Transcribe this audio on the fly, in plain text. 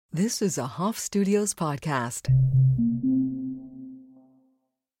This is a Hoff Studios podcast.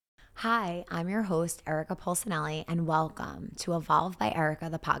 Hi, I'm your host, Erica Polsinelli, and welcome to Evolve by Erica,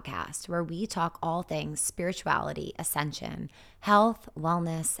 the podcast, where we talk all things spirituality, ascension, health,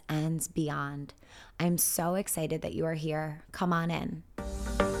 wellness, and beyond. I'm so excited that you are here. Come on in.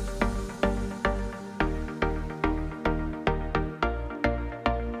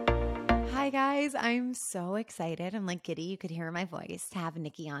 Hi guys, I'm so excited. I'm like giddy. You could hear my voice to have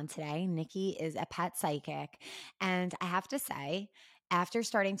Nikki on today. Nikki is a pet psychic. And I have to say, after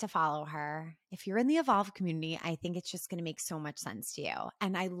starting to follow her, if you're in the Evolve community, I think it's just going to make so much sense to you.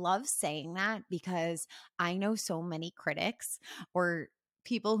 And I love saying that because I know so many critics or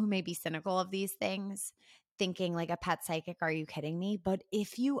people who may be cynical of these things, thinking like a pet psychic, are you kidding me? But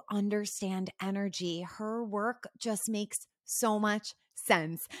if you understand energy, her work just makes so much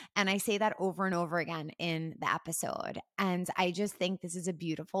sense. And I say that over and over again in the episode. And I just think this is a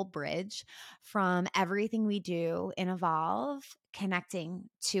beautiful bridge from everything we do in Evolve, connecting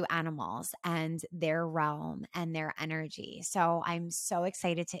to animals and their realm and their energy. So I'm so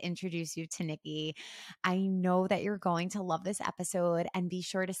excited to introduce you to Nikki. I know that you're going to love this episode, and be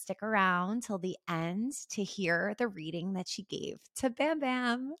sure to stick around till the end to hear the reading that she gave to Bam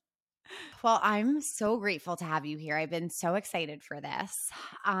Bam. Well, I'm so grateful to have you here. I've been so excited for this.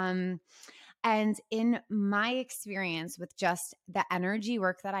 And in my experience with just the energy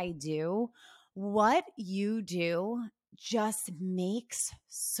work that I do, what you do just makes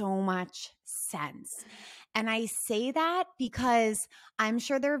so much sense. And I say that because I'm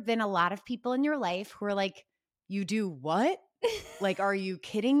sure there have been a lot of people in your life who are like, you do what? Like, are you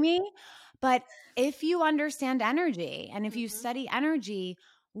kidding me? But if you understand energy and if you study energy,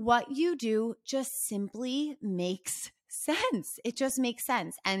 what you do just simply makes sense. It just makes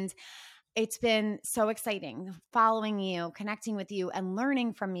sense. And it's been so exciting following you, connecting with you, and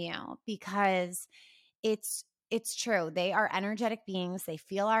learning from you because it's true. They are energetic beings. They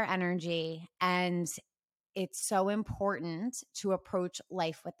feel our energy, and it's so important to approach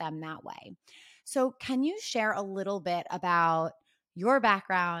life with them that way. So, can you share a little bit about your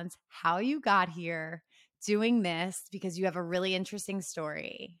background, how you got here doing this? Because you have a really interesting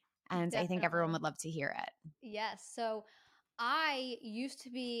story, and I think everyone Definitely. would love to hear it. Yes. So I used to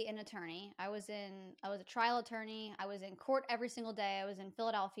be an attorney. I was a trial attorney. I was in court every single day. I was in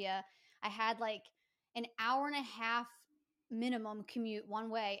Philadelphia. I had like an hour and a half minimum commute one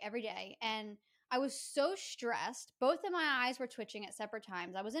way every day. And I was so stressed. Both of my eyes were twitching at separate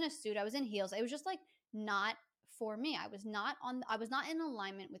times. I was in a suit, I was in heels. It was just like not for me. I was not in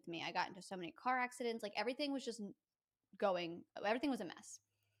alignment with me. I got into so many car accidents. Like everything was just everything was a mess.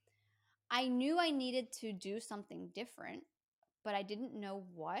 I knew I needed to do something different, but I didn't know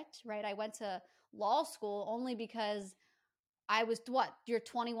what, right? I went to law school only because I was what? You're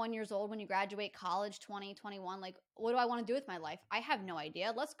 21 years old when you graduate college, 20, 21. Like, what do I want to do with my life? I have no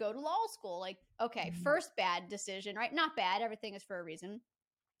idea. Let's go to law school. Like, okay, first bad decision, right? Not bad. Everything is for a reason.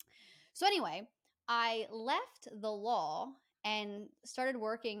 So, anyway, I left the law and started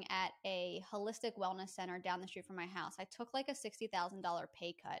working at a holistic wellness center down the street from my house. I took like a $60,000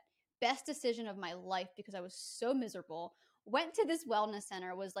 pay cut. Best decision of my life because I was so miserable. Went to this wellness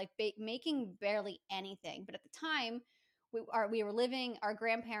center, was like making barely anything. But at the time, we were living, our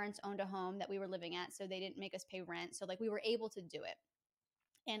grandparents owned a home that we were living at, so they didn't make us pay rent. So like we were able to do it.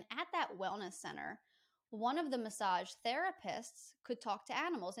 And at that wellness center, one of the massage therapists could talk to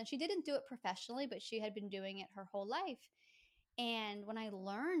animals. And she didn't do it professionally, but she had been doing it her whole life. And when I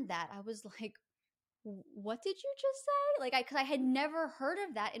learned that, I was like, what did you just say? Like, because I had never heard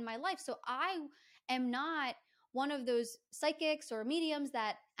of that in my life. So I am not one of those psychics or mediums,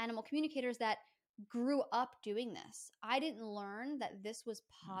 that animal communicators that grew up doing this. I didn't learn that this was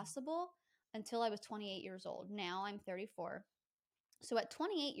possible until I was 28 years old. Now I'm 34. So at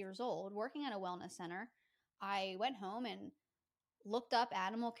 28 years old, working at a wellness center, I went home and looked up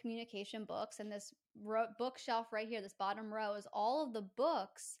animal communication books. And this bookshelf right here, this bottom row, is all of the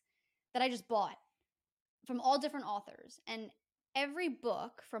books that I just bought from all different authors. And every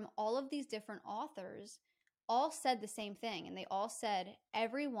book from all of these different authors all said the same thing. And they all said,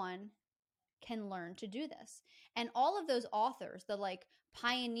 everyone can learn to do this. And all of those authors, the like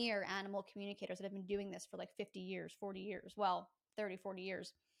pioneer animal communicators that have been doing this for like 50 years, 40 years, well, 30, 40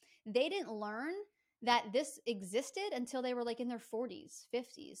 years, they didn't learn that this existed until they were like in their 40s,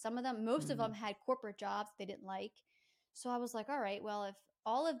 50s. Some of them, most of them had corporate jobs they didn't like. So I was like, all right, well, if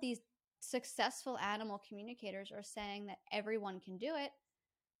all of these successful animal communicators are saying that everyone can do it,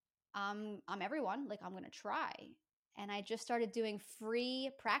 I'm everyone. Like, I'm going to try. And I just started doing free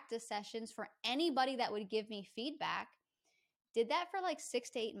practice sessions for anybody that would give me feedback, did that for like 6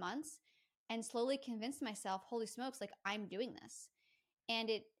 to 8 months and slowly convinced myself, holy smokes, like I'm doing this. And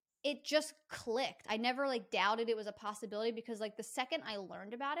it just clicked. I never like doubted it was a possibility because like the second I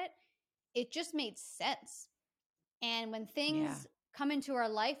learned about it, it just made sense. And when Yeah. things come into our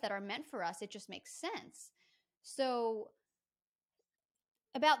life that are meant for us, it just makes sense. So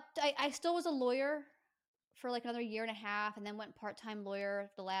I still was a lawyer for like another year and a half, and then went part-time lawyer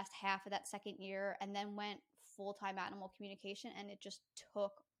the last half of that second year, and then went full-time animal communication, and it just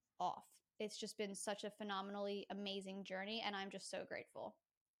took off. It's just been such a phenomenally amazing journey, and I'm just so grateful.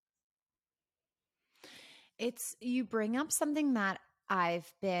 You bring up something that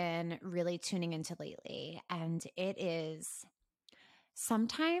I've been really tuning into lately, and it is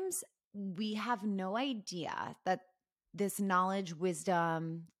sometimes we have no idea that this knowledge,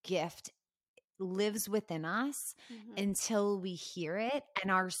 wisdom, gift lives within us Mm-hmm. until we hear it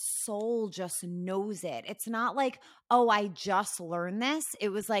and our soul just knows it. It's not like, oh, I just learned this. It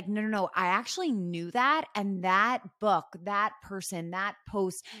was like, no, no, no, I actually knew that. And that book, that person, that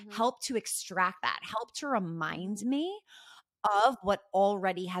post Mm-hmm. helped to extract that, helped to remind Mm-hmm. me of what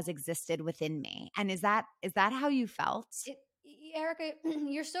already has existed within me. And is that how you felt? Erica,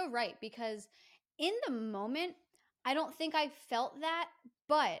 you're so right, because in the moment, I don't think I felt that,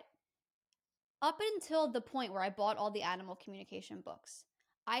 but up until the point where I bought all the animal communication books,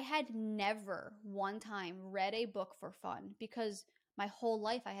 I had never one time read a book for fun because my whole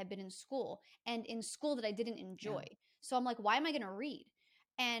life I had been in school, and in school that I didn't Yeah. enjoy. So I'm like, why am I going to read?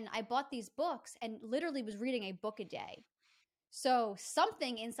 And I bought these books and literally was reading a book a day. So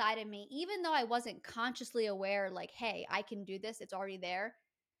something inside of me, even though I wasn't consciously aware, like, hey, I can do this, it's already there,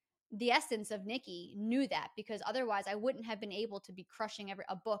 the essence of Nikki knew that, because otherwise I wouldn't have been able to be crushing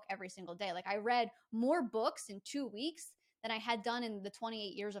a book every single day. Like I read more books in 2 weeks than I had done in the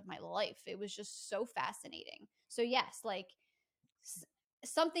 28 years of my life. It was just so fascinating. So yes, like s-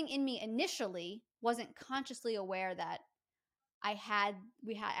 something in me initially wasn't consciously aware that I had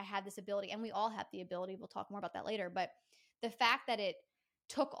this ability, and we all have the ability. We'll talk more about that later, but the fact that it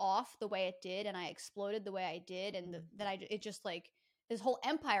took off the way it did and I exploded the way I did, and that it just like this whole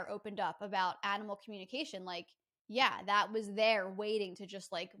empire opened up about animal communication, like yeah, that was there waiting to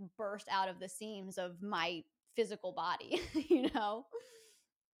just like burst out of the seams of my physical body, you know.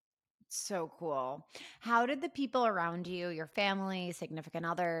 So cool. How did the people around you, your family, significant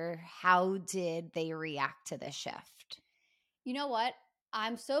other, how did they react to this shift? You know what?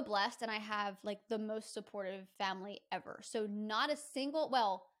 I'm so blessed, and I have like the most supportive family ever. So not a single,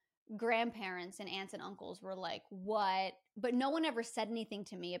 well, grandparents and aunts and uncles were like, "What?" But no one ever said anything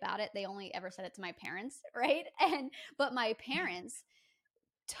to me about it. They only ever said it to my parents, right? And but my parents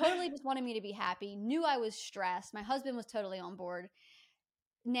totally just wanted me to be happy, knew I was stressed. My husband was totally on board.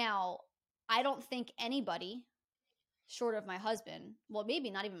 Now, I don't think anybody short of my husband, well, maybe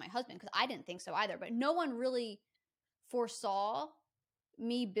not even my husband, because I didn't think so either, but no one really foresaw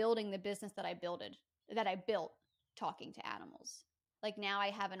me building the business that I built talking to animals. Like now I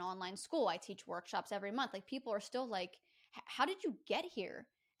have an online school. I teach workshops every month. Like people are still like, how did you get here?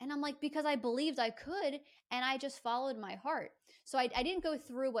 And I'm like, because I believed I could, and I just followed my heart. So I didn't go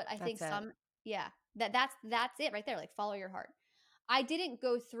through what I think That's it. some, yeah, that's it right there. Like follow your heart. I didn't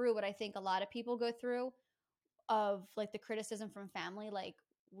go through what I think a lot of people go through, of like the criticism from family, like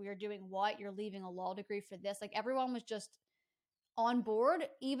we're doing what? You're leaving a law degree for this. Like everyone was just on board,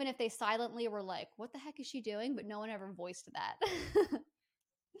 even if they silently were like, what the heck is she doing? But no one ever voiced that.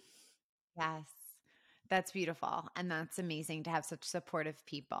 Yes. That's beautiful. And that's amazing to have such supportive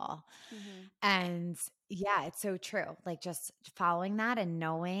people. Mm-hmm. And yeah, it's so true. Like just following that and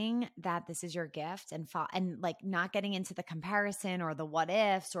knowing that this is your gift, and like not getting into the comparison or the what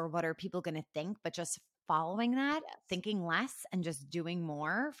ifs or what are people going to think, but just following that, Yes. thinking less and just doing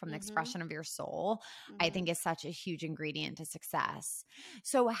more from the Mm-hmm. expression of your soul, I Mm-hmm. think is such a huge ingredient to success.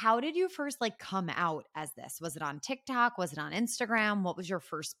 So how did you first like come out as this? Was it on TikTok? Was it on Instagram? What was your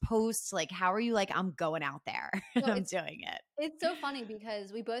first post? Like how are you like, I'm going out there and So I'm doing it? it's so funny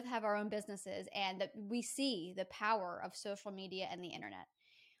because we both have our own businesses, and that we see the power of social media and the internet.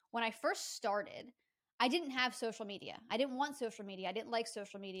 When I first started, I didn't have social media. I didn't want social media. I didn't like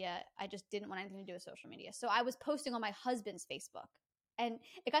social media. I just didn't want anything to do with social media. So I was posting on my husband's Facebook. And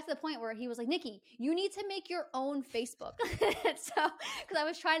it got to the point where he was like, Nikki, you need to make your own Facebook. So, because I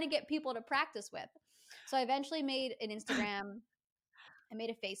was trying to get people to practice with. So I eventually made an Instagram, I made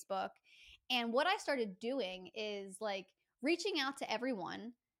a Facebook. And what I started doing is like reaching out to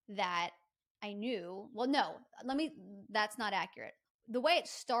everyone that I knew. Well, no, that's not accurate. The way it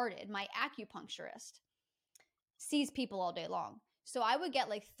started, my acupuncturist sees people all day long. So I would get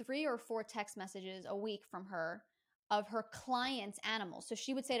like 3 or 4 text messages a week from her of her clients' animals. So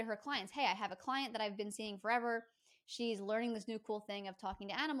she would say to her clients, hey, I have a client that I've been seeing forever. She's learning this new cool thing of talking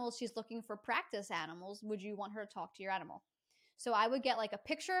to animals. She's looking for practice animals. Would you want her to talk to your animal? So I would get like a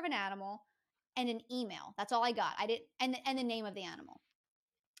picture of an animal and an email. That's all I got. I didn't, and the name of the animal.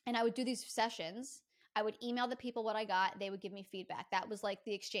 And I would do these sessions. I would email the people what I got. They would give me feedback. That was like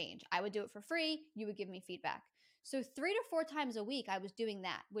the exchange. I would do it for free. You would give me feedback. So 3 to 4 times a week, I was doing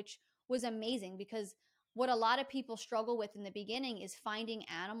that, which was amazing because what a lot of people struggle with in the beginning is finding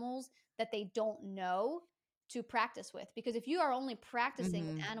animals that they don't know to practice with. Because if you are only practicing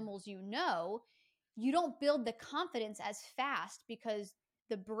with animals you don't build the confidence as fast because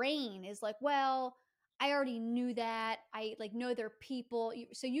the brain is like, well, I already knew that. I like know they're people.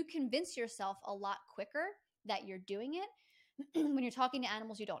 So you convince yourself a lot quicker that you're doing it when you're talking to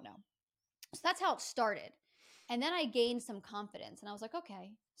animals you don't know. So that's how it started. And then I gained some confidence and I was like,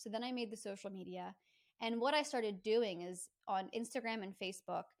 okay. So then I made the social media. And what I started doing is on Instagram and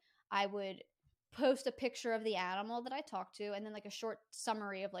Facebook, I would post a picture of the animal that I talked to and then like a short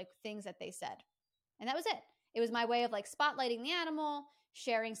summary of like things that they said. And that was it. It was my way of like spotlighting the animal,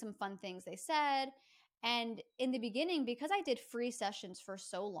 sharing some fun things they said. And in the beginning, because I did free sessions for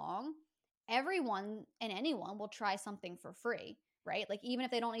so long, everyone and anyone will try something for free, right? Like even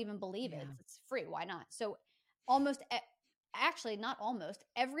if they don't even believe it, it's free. Why not? So actually not almost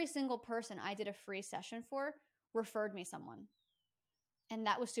every single person I did a free session for referred me someone. And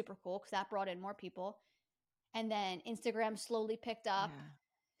that was super cool because that brought in more people. And then Instagram slowly picked up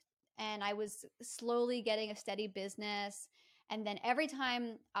and I was slowly getting a steady business. And then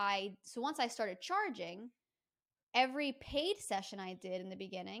once I started charging, every paid session I did in the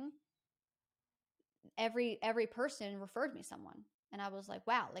beginning, every person referred me someone. And I was like,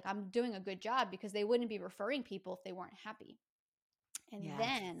 wow, like I'm doing a good job because they wouldn't be referring people if they weren't happy. And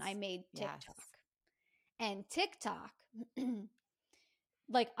then I made TikTok. And TikTok,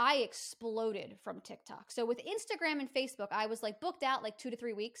 like I exploded from TikTok. So with Instagram and Facebook, I was like booked out like 2 to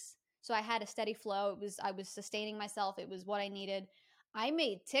 3 weeks. So I had a steady flow. I was sustaining myself. It was what I needed. I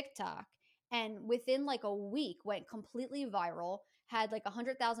made TikTok and within like a week went completely viral, had like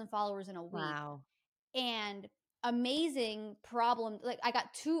 100,000 followers in a week. Wow. And amazing problem. Like I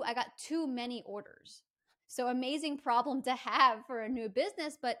got too many orders. So amazing problem to have for a new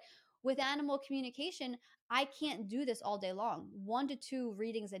business. But with animal communication, I can't do this all day long. 1 to 2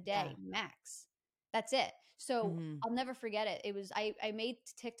 readings a day max. That's it. So I'll never forget it. It was I made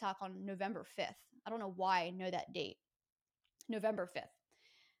TikTok on November 5th. I don't know why I know that date. November 5th.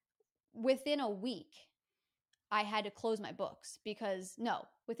 Within a week, I had to close my books because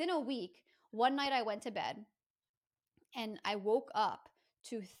within a week, one night I went to bed and I woke up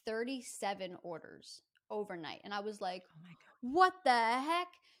to 37 orders overnight. And I was like, Oh my God. what the heck?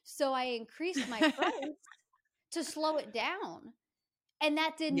 So I increased my price to slow it down. And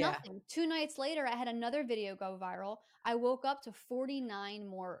that did nothing. 2 nights later, I had another video go viral. I woke up to 49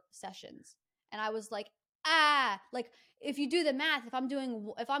 more sessions. And I was like, like if you do the math, if I'm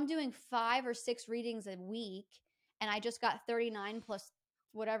doing 5 or 6 readings a week and I just got 39 plus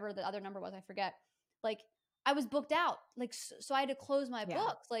whatever the other number was, I forget. Like I was booked out. Like so I had to close my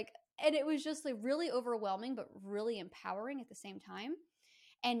books. Like and it was just like really overwhelming but really empowering at the same time.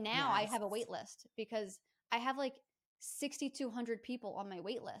 And now I have a wait list because I have like 6,200 people on my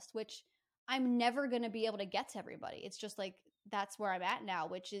wait list, which I'm never going to be able to get to everybody. It's just like that's where I'm at now,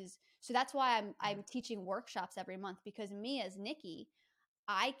 which is so that's why I'm teaching workshops every month because me as Nikki,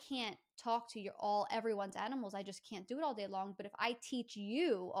 I can't talk to everyone's animals. I just can't do it all day long. But if I teach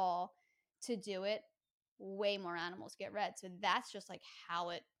you all to do it, way more animals get read. So that's just like how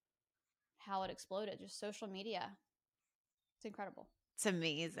it exploded. Just social media. It's incredible. It's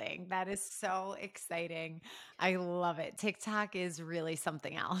amazing. That is so exciting. I love it. TikTok is really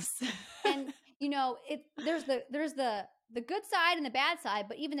something else. And there's the good side and the bad side,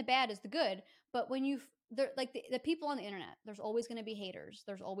 but even the bad is the good. But when like the people on the internet, there's always going to be haters.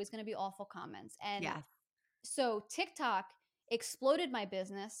 There's always going to be awful comments. And so TikTok exploded my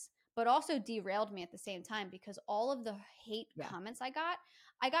business, but also derailed me at the same time because all of the hate comments I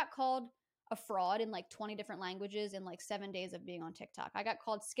got called a fraud in like 20 different languages in like 7 days of being on TikTok. I got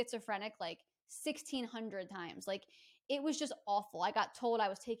called schizophrenic like 1,600 times. Like it was just awful. I got told I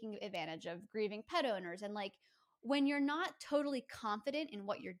was taking advantage of grieving pet owners. And like when you're not totally confident in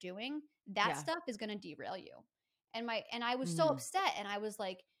what you're doing, that stuff is going to derail you. And I was so upset and I was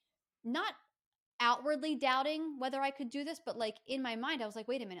like not outwardly doubting whether I could do this, but like in my mind, I was like,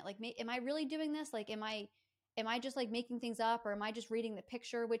 wait a minute, like, am I really doing this? Like, am I just like making things up or am I just reading the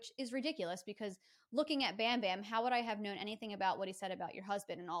picture, which is ridiculous because looking at Bam Bam, how would I have known anything about what he said about your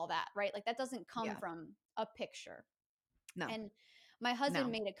husband and all that, right? Like that doesn't come from a picture. No, And my husband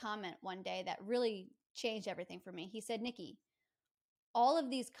no. made a comment one day that really changed everything for me. He said, Nikki, all of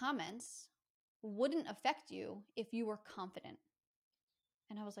these comments wouldn't affect you if you were confident.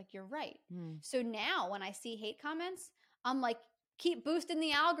 And I was like, you're right. Mm. So now when I see hate comments, I'm like, keep boosting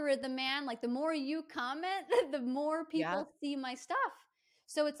the algorithm, man. Like the more you comment, the more Yep. people see my stuff.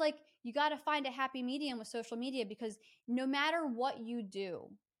 So it's like you got to find a happy medium with social media, because no matter what you do,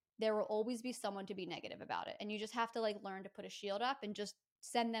 there will always be someone to be negative about it. And you just have to like learn to put a shield up and just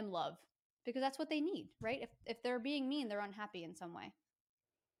send them love, because that's what they need, right? If they're being mean, they're unhappy in some way.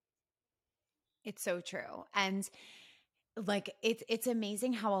 It's so true. And like it's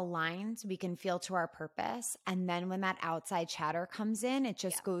amazing how aligned we can feel to our purpose, and then when that outside chatter comes in, it Yeah.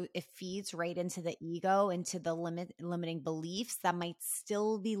 just goes, it feeds right into the ego, into the limiting beliefs that might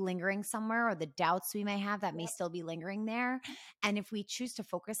still be lingering somewhere, or the doubts we may have that may Yep. still be lingering there. And if we choose to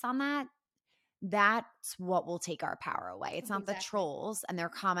focus on that, that's what will take our power away. It's not the Exactly. trolls and their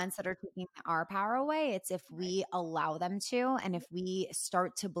comments that are taking our power away. It's if Right. we allow them to, and if we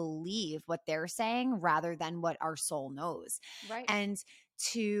start to believe what they're saying rather than what our soul knows. Right. And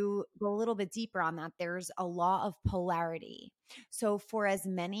to go a little bit deeper on that, there's a law of polarity. So, for as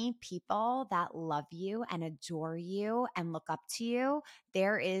many people that love you and adore you and look up to you,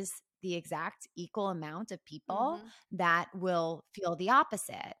 there is the exact equal amount of people Mm-hmm. that will feel the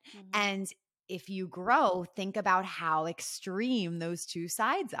opposite. Mm-hmm. And if you grow, think about how extreme those two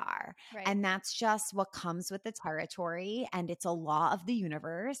sides are. Right. And that's just what comes with the territory. And it's a law of the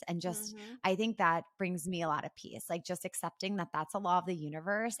universe. And just, Mm-hmm. I think that brings me a lot of peace, like just accepting that that's a law of the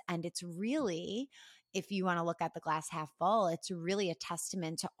universe. And it's really, if you want to look at the glass half full, it's really a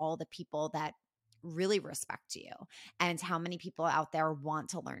testament to all the people that really respect you and how many people out there want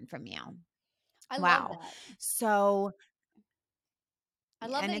to learn from you. I love Wow. that. So, I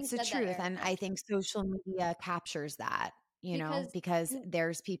love and that you it's the said that, truth. And Erica, I think social media captures that, because because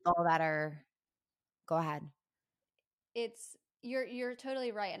there's people that are, go ahead. it's you're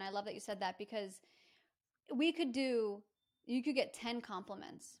totally right, and I love that you said that, because we could do you could get 10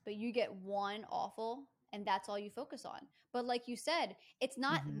 compliments, but you get one awful, and that's all you focus on. But like you said, it's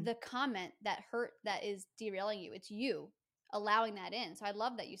not Hmm. the comment that hurt that is derailing you. It's you allowing that in. So I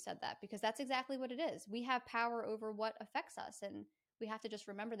love that you said that, because that's exactly what it is. We have power over what affects us, and we have to just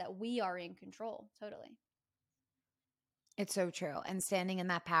remember that we are in control. Totally. It's so true. And standing in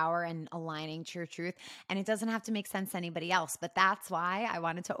that power and aligning to your truth. And it doesn't have to make sense to anybody else. But that's why I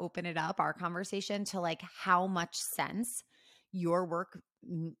wanted to open it up, our conversation, to like how much sense your work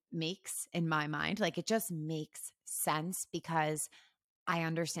makes in my mind. Like it just makes sense because I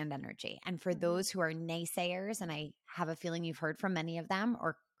understand energy. And for Mm-hmm. those who are naysayers, and I have a feeling you've heard from many of them,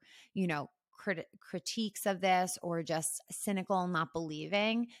 or, you know, critiques of this, or just cynical, not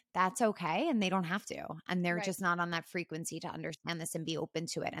believing, that's okay. And they don't have to. And they're Right. just not on that frequency to understand this and be open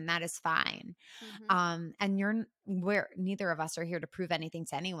to it. And that is fine. Mm-hmm. And we're neither of us are here to prove anything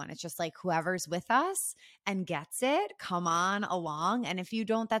to anyone. It's just like whoever's with us and gets it, come on along. And if you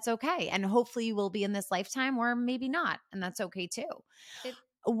don't, that's okay. And hopefully you will be in this lifetime, or maybe not. And that's okay too. It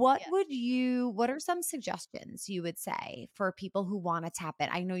What Yes. what are some suggestions you would say for people who want to tap it?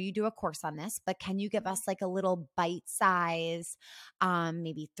 I know you do a course on this, but can you give Mhm. us like a little bite size,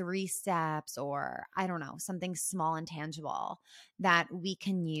 maybe 3 steps, or I don't know, something small and tangible that we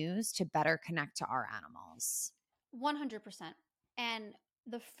can use to better connect to our animals? 100%. And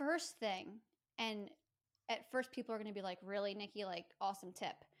the first thing, and at first people are going to be like, really, Nikki? Like, awesome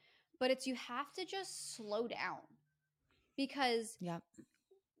tip. But it's you have to just slow down, because Yep.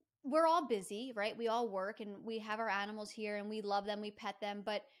 we're all busy, right? We all work and we have our animals here and we love them, we pet them.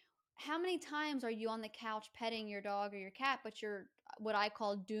 But how many times are you on the couch petting your dog or your cat, but you're what I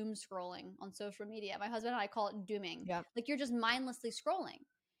call doom scrolling on social media? My husband and I call it dooming. Yep. Like you're just mindlessly scrolling.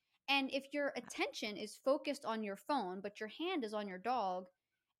 And if your attention is focused on your phone, but your hand is on your dog,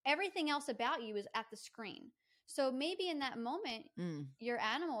 everything else about you is at the screen. So maybe in that moment, Mm. your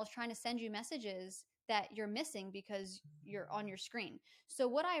animal is trying to send you messages that you're missing because you're on your screen. So,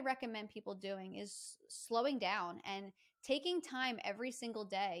 what I recommend people doing is slowing down and taking time every single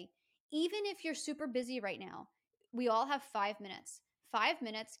day, even if you're super busy right now. We all have 5 minutes. 5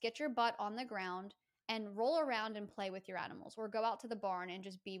 minutes, get your butt on the ground and roll around and play with your animals, or go out to the barn and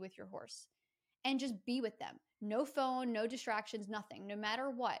just be with your horse and just be with them. No phone, no distractions, nothing, no matter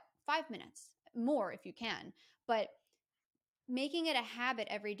what. 5 minutes, more if you can. But making it a habit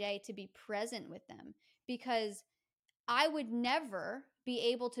every day to be present with them, because I would never be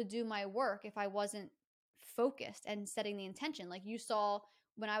able to do my work if I wasn't focused and setting the intention. Like you saw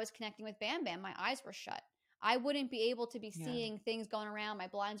when I was connecting with Bam Bam, my eyes were shut. I wouldn't be able to be Yeah. seeing things going around. My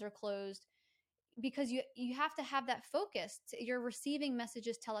blinds are closed because you have to have that focus. You're receiving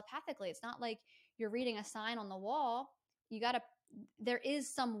messages telepathically. It's not like you're reading a sign on the wall. There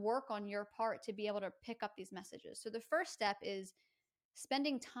is some work on your part to be able to pick up these messages. So the first step is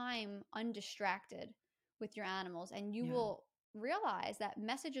spending time undistracted with your animals, and you will realize that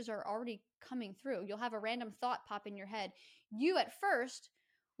messages are already coming through. You'll have a random thought pop in your head. You at first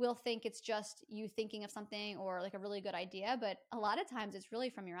will think it's just you thinking of something or like a really good idea, but a lot of times it's really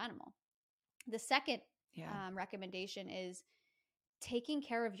from your animal. The second recommendation is taking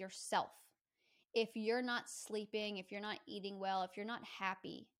care of yourself. If you're not sleeping, if you're not eating well, if you're not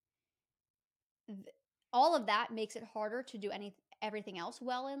happy, all of that makes it harder to do everything else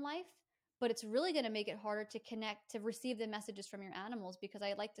well in life. But it's really going to make it harder to connect, to receive the messages from your animals, because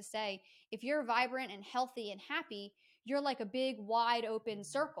I like to say, if you're vibrant and healthy and happy, you're like a big wide open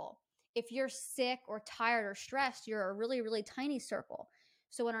circle. If you're sick or tired or stressed, you're a really, really tiny circle.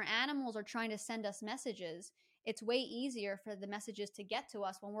 So when our animals are trying to send us messages, it's way easier for the messages to get to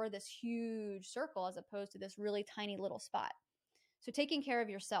us when we're this huge circle as opposed to this really tiny little spot. So taking care of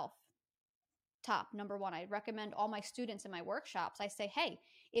yourself, top number one. I recommend all my students in my workshops. I say, hey,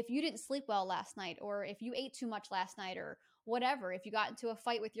 if you didn't sleep well last night, or if you ate too much last night, or whatever, if you got into a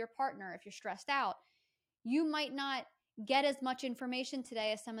fight with your partner, if you're stressed out, you might not get as much information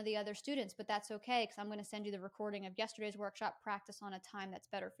today as some of the other students, but that's okay, because I'm going to send you the recording of yesterday's workshop. Practice on a time that's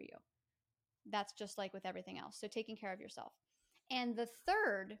better for you. That's just like with everything else. So taking care of yourself. And the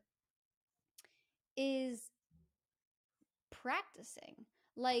third is practicing.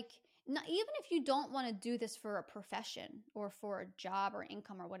 Like, not, even if you don't want to do this for a profession or for a job or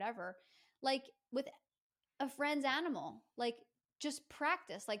income or whatever, like with a friend's animal, like just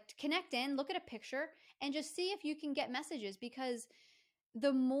practice, like connect in, look at a picture and just see if you can get messages, because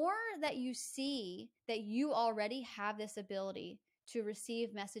the more that you see that you already have this ability to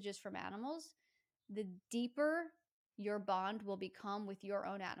receive messages from animals, the deeper your bond will become with your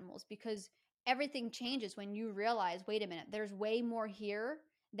own animals, because everything changes when you realize, wait a minute, there's way more here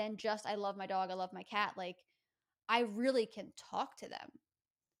than just I love my dog, I love my cat. Like, I really can talk to them.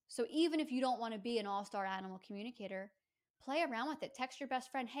 So even if you don't want to be an all-star animal communicator, play around with it. Text your best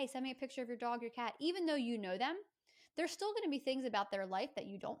friend, hey, send me a picture of your dog, your cat. Even though you know them, there's still going to be things about their life that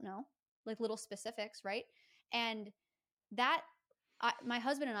you don't know, like little specifics, right? And that, my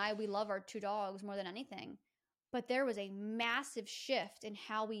husband and I, we love our two dogs more than anything. But there was a massive shift in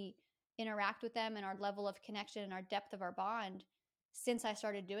how we interact with them and our level of connection and our depth of our bond since I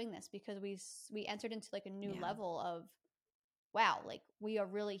started doing this, because we entered into like a new level of, wow, like we are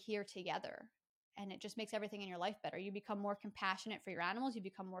really here together, and it just makes everything in your life better. You become more compassionate for your animals, you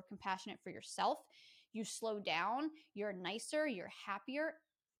become more compassionate for yourself, you slow down, you're nicer, you're happier.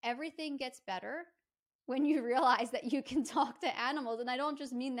 Everything gets better when you realize that you can talk to animals. And I don't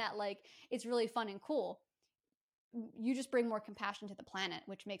just mean that like it's really fun and cool. You just bring more compassion to the planet,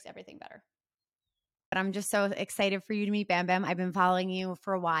 which makes everything better. But I'm just so excited for you to meet Bam Bam. I've been following you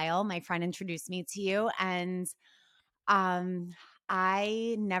for a while. My friend introduced me to you, and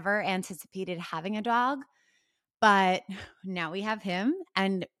I never anticipated having a dog, but now we have him,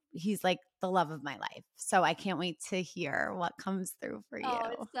 and he's like the love of my life. So I can't wait to hear what comes through for you. Oh,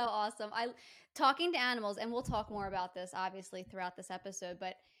 it's so awesome. Talking to animals, and we'll talk more about this obviously throughout this episode,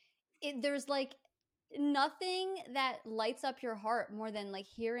 but there's like nothing that lights up your heart more than like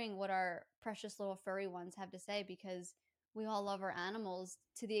hearing what our precious little furry ones have to say, because we all love our animals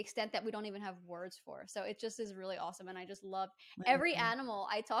to the extent that we don't even have words for. So it just is really awesome. And I just love every animal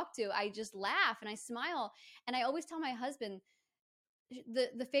I talk to. I just laugh and I smile. And I always tell my husband,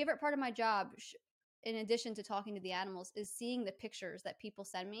 the favorite part of my job, in addition to talking to the animals, is seeing the pictures that people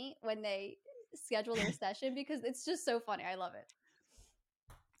send me when they schedule their session, because it's just so funny. I love it.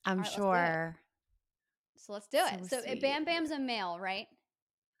 I'm sure. So let's do it. So Bam Bam's a male, right?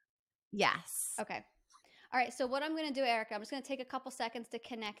 Yes. Okay. All right. So what I'm going to do, Erica, I'm just going to take a couple seconds to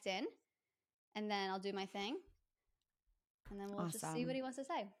connect in, and then I'll do my thing. And then we'll just see what he wants to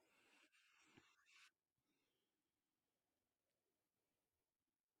say.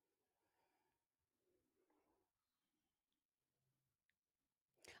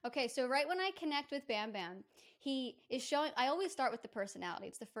 Okay. So right when I connect with Bam Bam, he is showing, I always start with the personality.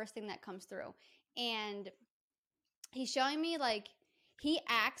 It's the first thing that comes through. And he's showing me like, he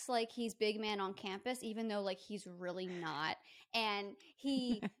acts like he's big man on campus, even though like he's really not. And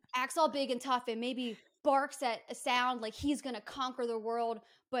he acts all big and tough and maybe barks at a sound like he's going to conquer the world.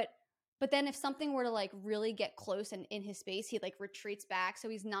 But then if something were to like really get close and in his space, he like retreats back. So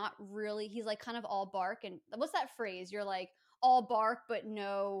he's not really, he's like kind of all bark. And what's that phrase? You're like all bark, but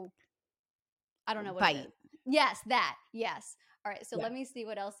no, I don't know what bite. it is. Yes, that. Yes. All right. So let me see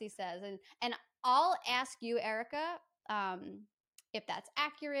what else he says. And I'll ask you, Erica, if that's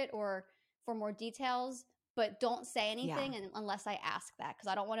accurate or for more details, but don't say Yeah. anything unless I ask that, because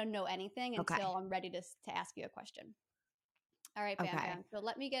I don't want to know anything Okay. until I'm ready to ask you a question. All right, Bam Okay. Bam. So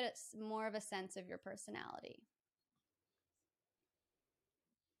let me get more of a sense of your personality.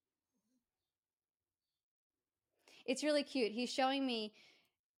 It's really cute. He's showing me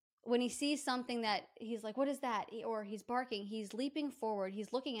when he sees something that he's like, what is that? Or he's barking, he's leaping forward,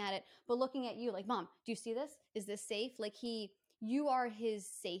 he's looking at it, but looking at you like, Mom, do you see this? Is this safe? Like you are his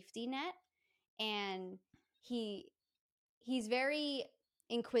safety net. And he's very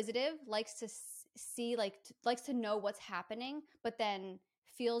inquisitive, likes to see, likes to know what's happening, but then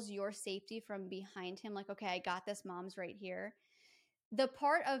feels your safety from behind him. Like, okay, I got this. Mom's right here. The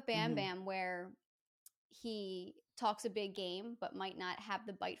part of Bam Hmm. Bam where he talks a big game but might not have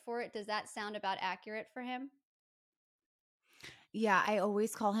the bite for it, does that sound about accurate for him? Yeah, I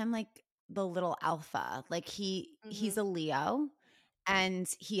always call him like the little alpha. Like he's Mm-hmm. a Leo and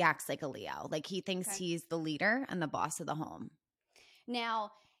he acts like a Leo. Like he thinks Okay. he's the leader and the boss of the home.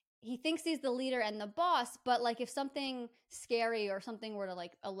 Now, he thinks he's the leader and the boss, but like if something scary or something were to,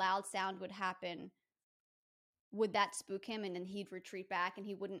 like, a loud sound would happen, would that spook him and then he'd retreat back and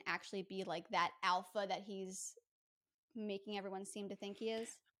he wouldn't actually be like that alpha that he's making everyone seem to think he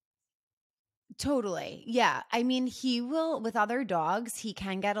is? Totally. Yeah. I mean, he will, with other dogs, he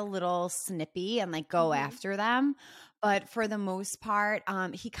can get a little snippy and like go Mm-hmm. after them. But for the most part,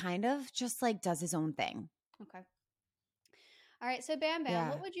 he kind of just like does his own thing. Okay. All right. So, Bam Bam, Yeah.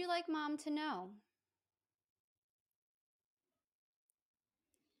 what would you like Mom to know?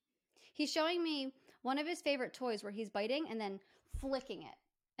 He's showing me one of his favorite toys where he's biting and then flicking it.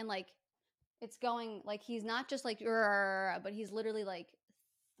 And like it's going, like he's not just like, but he's literally like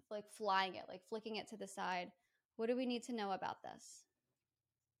flying it, like flicking it to the side. What do we need to know about this?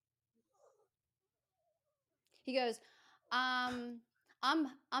 He goes, um,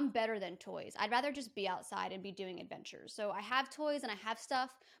 I'm better than toys. I'd rather just be outside and be doing adventures. So I have toys and I have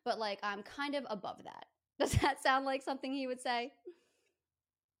stuff, but like I'm kind of above that. Does that sound like something he would say?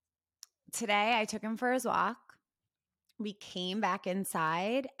 Today, I took him for his walk. We came back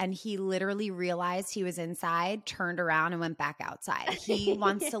inside and he literally realized he was inside, turned around and went back outside. He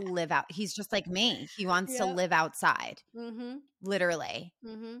wants Yeah. to live out. He's just like me. He wants to Yep. live outside, Mm-hmm. literally.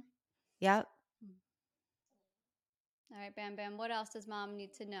 Mm-hmm. Yep. All right, Bam Bam. What else does Mom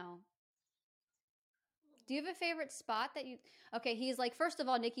need to know? Do you have a favorite spot that you? Okay, he's like, first of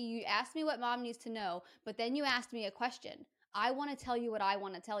all, Nikki, you asked me what Mom needs to know, but then you asked me a question. I want to tell you what I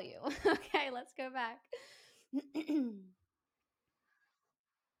want to tell you. Okay, let's go back.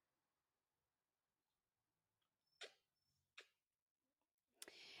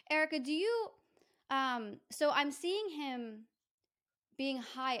 Erica, do you so I'm seeing him being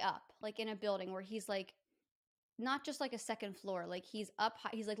high up, like in a building where he's like not just like a second floor, like he's up high,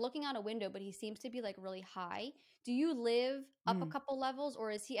 he's like looking out a window, but he seems to be like really high. Do you live up a Mm. couple levels,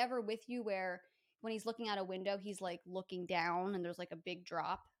 or is he ever with you where when he's looking out a window, he's like looking down and there's like a big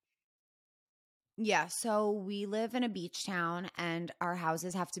drop? Yeah, so we live in a beach town and our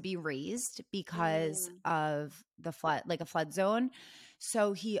houses have to be raised because Mm, of the flood, like a flood zone.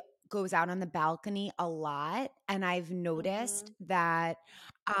 So he goes out on the balcony a lot and I've noticed mhm, that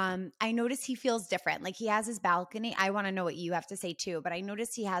I notice he feels different. Like he has his balcony. I want to know what you have to say too, but I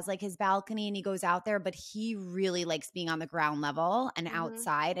noticed he has like his balcony and he goes out there, but he really likes being on the ground level and mhm,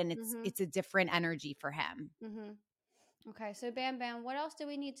 outside and it's mhm, it's a different energy for him. mhm. Okay, so Bam Bam, what else do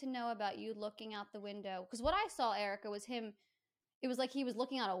we need to know about you looking out the window? Because what I saw, Erica, was him. It was like he was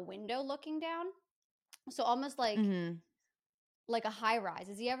looking out a window, looking down. So almost Mhm. like a high rise.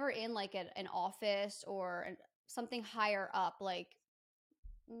 Is he ever in like an office or something higher up? Like,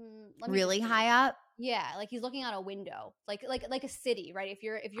 let me Really just think. high up? Yeah, like he's looking out a window, like a city, right? If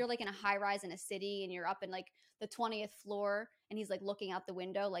you're like in a high rise in a city and you're up in like the 20th floor and he's like looking out the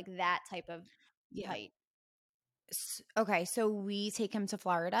window, like that type of Yeah. height. Okay, so we take him to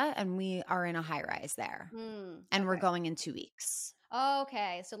Florida and we are in a high rise there. And we're Okay. going in 2 weeks.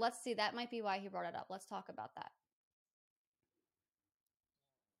 Okay. So let's see. That might be why he brought it up. Let's talk about that.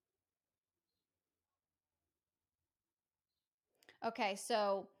 Okay.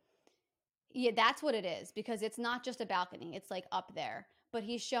 So yeah, that's what it is because it's not just a balcony, it's like up there. But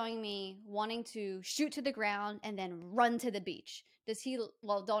he's showing me wanting to shoot to the ground and then run to the beach. Does he?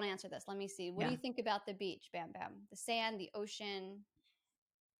 Well, don't answer this. Let me see. What do Yeah. you think about the beach, Bam Bam? The sand, the ocean,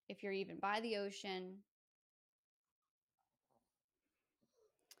 if you're even by the ocean.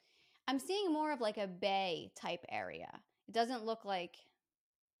 I'm seeing more of like a bay type area. It doesn't look like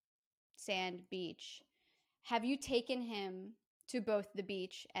sand beach. Have you taken him to both the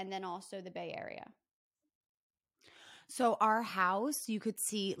beach and then also the Bay Area? So our house, you could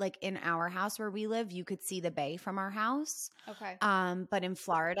see, like in our house where we live, you could see the bay from our house. Okay. But in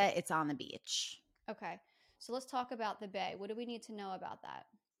Florida, it's on the beach. Okay. So let's talk about the Bay. What do we need to know about that?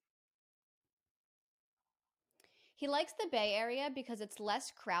 He likes the Bay Area because it's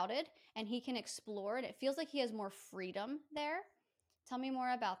less crowded and he can explore it. It feels like he has more freedom there. Tell me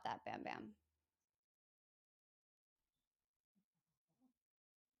more about that, Bam Bam.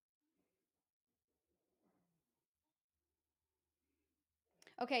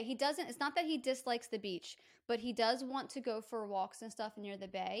 Okay, he doesn't, it's not that he dislikes the beach, but he does want to go for walks and stuff near the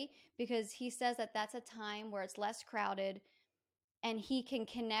bay because he says that that's a time where it's less crowded and he can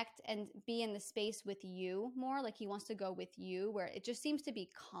connect and be in the space with you more. Like he wants to go with you where it just seems to be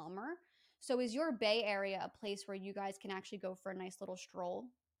calmer. So is your Bay Area a place where you guys can actually go for a nice little stroll?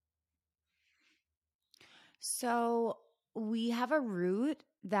 So we have a route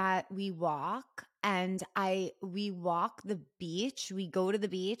that we walk, and we walk the beach. We go to the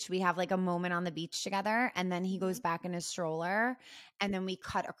beach. We have like a moment on the beach together, and then he Mm-hmm. goes back in his stroller, and then we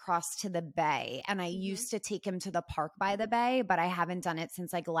cut across to the bay. And I Mm-hmm. used to take him to the park by the bay, but I haven't done it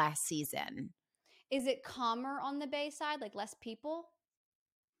since like last season. Is it calmer on the bay side, like less people?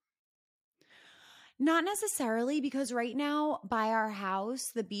 Not necessarily, because right now by our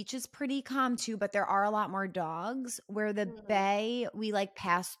house, the beach is pretty calm too, but there are a lot more dogs. Where the Mm. bay, we like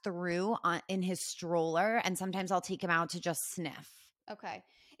pass through in his stroller, and sometimes I'll take him out to just sniff. Okay.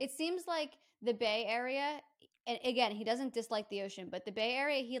 It seems like the Bay Area, and again, he doesn't dislike the ocean, but the Bay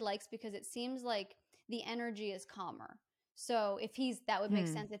Area he likes because it seems like the energy is calmer. So if that would make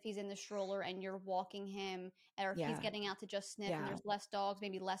Hmm. sense if he's in the stroller and you're walking him, or if he's Yeah. getting out to just sniff and Yeah. there's less dogs,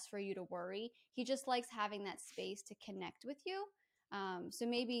 maybe less for you to worry. He just likes having that space to connect with you. So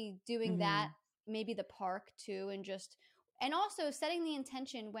maybe doing that, Hmm. maybe the park too, and also setting the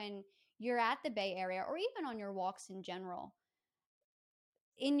intention when you're at the Bay Area or even on your walks in general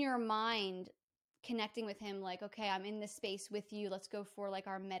in your mind connecting with him like, okay, I'm in this space with you, let's go for like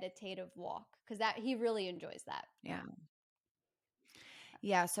our meditative walk, because that he really enjoys that. Yeah.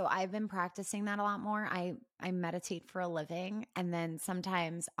 Yeah, so I've been practicing that a lot more. I meditate for a living, and then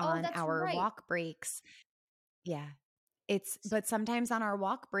sometimes Oh, on that's our right. walk breaks, yeah. It's S- but sometimes on our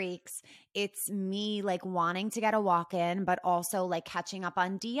walk breaks, it's me like wanting to get a walk in, but also like catching up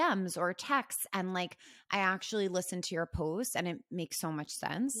on DMs or texts. And like I actually listen to your post, and it makes so much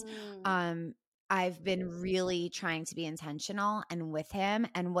sense. mm, Um, I've been really trying to be intentional and with him.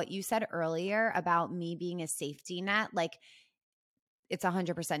 And what you said earlier about me being a safety net, like it's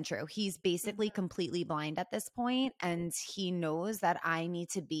 100% true. He's basically mhm, completely blind at this point, and he knows that I need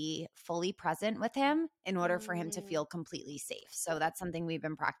to be fully present with him in order for him to mm. feel completely safe. So that's something we've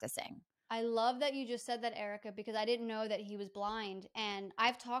been practicing. I love that you just said that, Erica, because I didn't know that he was blind, and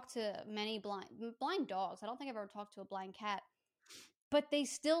I've talked to many blind dogs. I don't think I've ever talked to a blind cat, but they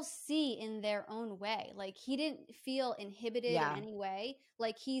still see in their own way. Like he didn't feel inhibited in Yeah, any way.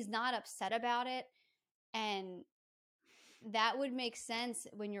 Like he's not upset about it, and that would make sense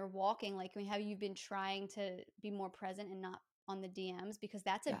when you're walking, like how you've been trying to be more present and not on the DMs, because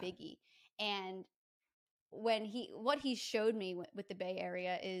that's a yeah, biggie. And what he showed me with the Bay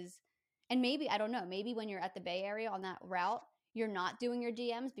Area is, and maybe, I don't know, maybe when you're at the Bay Area on that route, you're not doing your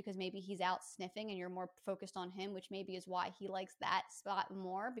DMs because maybe he's out sniffing and you're more focused on him, which maybe is why he likes that spot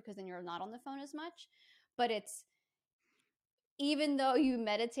more because then you're not on the phone as much. But it's, even though you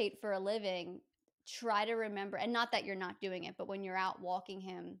meditate for a living, try to remember, and not that you're not doing it, but when you're out walking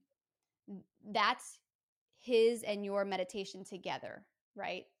him, that's his and your meditation together,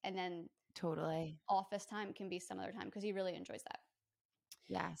 right? And then totally. office time can be some other time because he really enjoys that.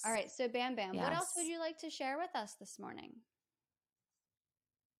 All Yes, right, so Bam Bam, what else would yes. you like to share with us this morning?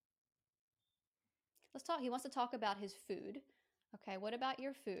 Let's talk. He wants to talk about his food. Okay, what about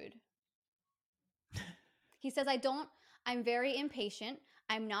your food? He says, I'm very impatient.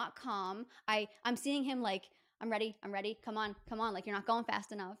 I'm not calm. I'm seeing him like, I'm ready. Come on, like you're not going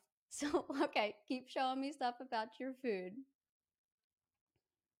fast enough. So, okay, keep showing me stuff about your food.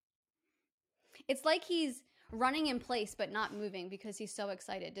 It's like he's running in place but not moving because he's so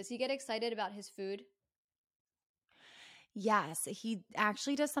excited. Does he get excited about his food? Yes, he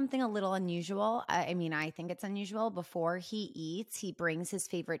actually does something a little unusual. I mean, I think it's unusual. Before he eats, he brings his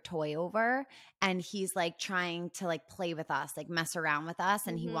favorite toy over, and he's like trying to like play with us, like mess around with us,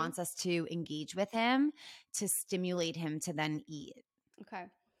 and he Mm-hmm. wants us to engage with him to stimulate him to then eat. Okay.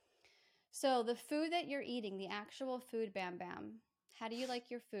 So the food that you're eating, the actual food, Bam Bam, how do you like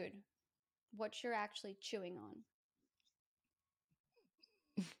your food? What you're actually chewing on?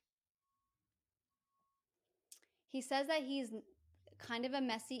 He says that kind of a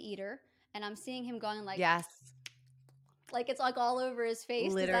messy eater, and I'm seeing him going Yes. like it's like all over his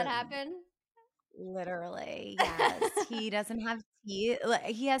face. Does that Literally. happen? Literally, yes. He doesn't have teeth.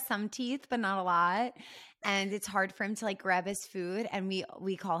 He has some teeth, but not a lot. And it's hard for him to like grab his food. And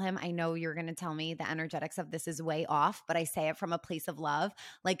we call him, I know you're gonna tell me the energetics of this is way off, but I say it from a place of love,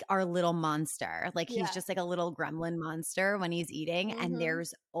 like our little monster. Like he's Yeah. just like a little gremlin monster when he's eating, and Mm-hmm.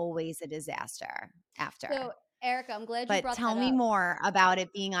 there's always a disaster after. So, Erica, I'm glad you But brought tell that me up. more about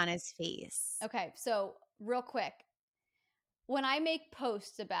it being on his face. Okay, so real quick, when I make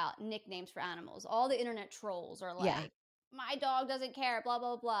posts about nicknames for animals, all the internet trolls are Yeah. like, my dog doesn't care, blah,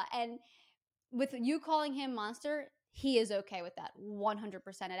 blah, blah. And with you calling him Monster, he is okay with that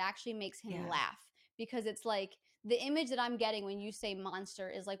 100%. It actually makes him Yeah. laugh because it's like the image that I'm getting when you say monster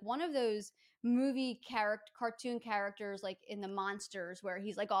is like one of those movie cartoon characters like in the Monsters where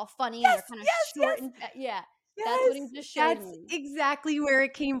he's like all funny and Yes, they're kind of yes, short yes. and yeah, that's what Yes, he just showed that's me. exactly where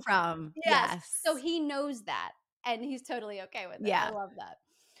it came from. Yes. Yes. So he knows that and he's totally okay with it. I Yeah. love that.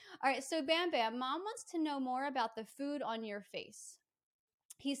 All right. So Bam Bam, mom wants to know more about the food on your face.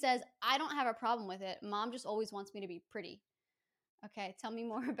 He says, I don't have a problem with it. Mom just always wants me to be pretty. Okay. Tell me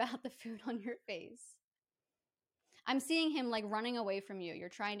more about the food on your face. I'm seeing him like running away from you. You're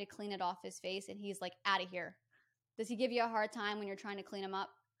trying to clean it off his face and he's like, out of here. Does he give you a hard time when you're trying to clean him up?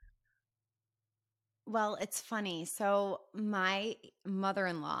 Well, it's funny. So my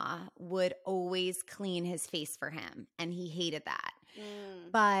mother-in-law would always clean his face for him, and he hated that.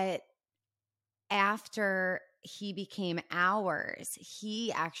 Mm, But after he became ours,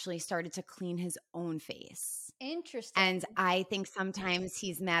 he actually started to clean his own face. interesting. And I think sometimes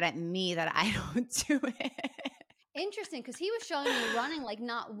he's mad at me that I don't do it. Interesting. Because he was showing me running, like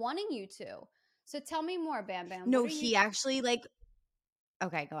not wanting you to. So tell me more, Bam Bam. No, What are you? he actually like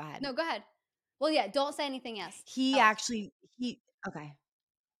okay, go ahead. No, go ahead. Well, yeah, don't say anything else. He actually he okay.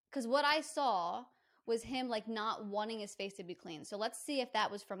 Because what I saw was him like not wanting his face to be clean. So let's see if that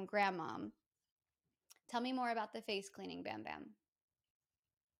was from grandmom. Tell me more about the face cleaning, Bam Bam.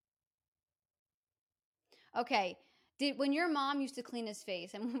 Okay. When your mom used to clean his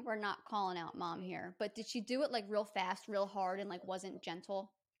face, and we're not calling out mom here, but did she do it like real fast, real hard, and like wasn't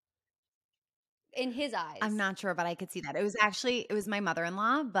gentle in his I'm eyes? not sure, but I could see that. It was my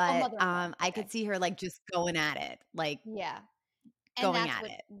mother-in-law, Oh, but, mother-in-law. I Okay. could see her, like, just going at it, like, Yeah. And going at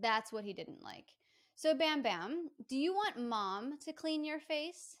it. that's what he didn't like. So Bam Bam, do you want mom to clean your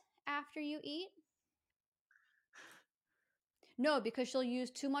face after you eat? No, because she'll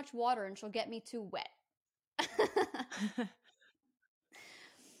use too much water and she'll get me too wet.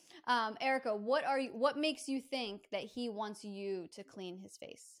 Erica, what makes you think that he wants you to clean his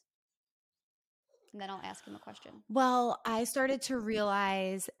face? And then I'll ask him a question. Well, I started to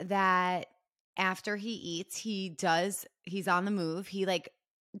realize that after he eats, he's on the move. He, like,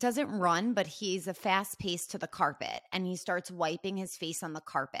 doesn't run, but he's a fast pace to the carpet, and he starts wiping his face on the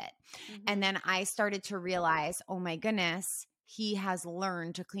carpet. And then I started to realize, oh my goodness, he has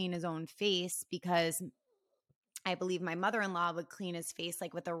learned to clean his own face because I believe my mother-in-law would clean his face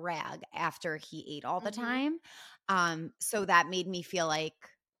like with a rag after he ate all the time. So that made me feel like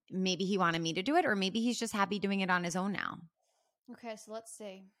maybe he wanted me to do it, or maybe he's just happy doing it on his own now. Okay, so let's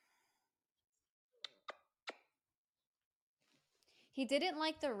see. He didn't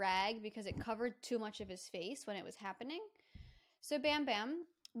like the rag because it covered too much of his face when it was happening. So Bam Bam,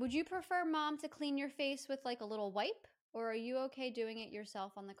 would you prefer mom to clean your face with like a little wipe, or are you okay doing it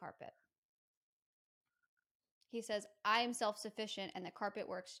yourself on the carpet? He says, I am self sufficient and the carpet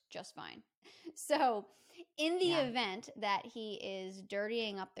works just fine. So, in the Yeah. event that he is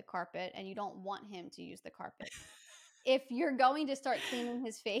dirtying up the carpet and you don't want him to use the carpet, if you're going to start cleaning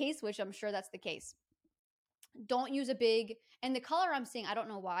his face, which I'm sure that's the case, don't use a big, and the color I'm seeing, I don't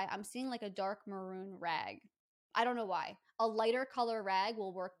know why, I'm seeing like a dark maroon rag. I don't know why. A lighter color rag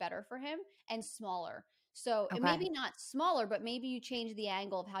will work better for him and smaller. So, it Okay. maybe not smaller, but maybe you change the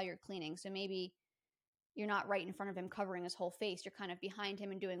angle of how you're cleaning. So, maybe you're not right in front of him covering his whole face. You're kind of behind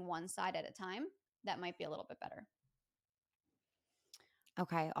him and doing one side at a time. That might be a little bit better.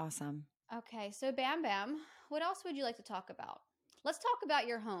 Okay, awesome. Okay, so Bam Bam, what else would you like to talk about? Let's talk about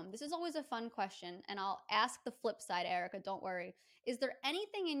your home. This is always a fun question, and I'll ask the flip side, Erica. Don't worry. Is there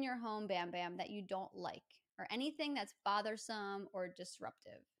anything in your home, Bam Bam, that you don't like, or anything that's bothersome or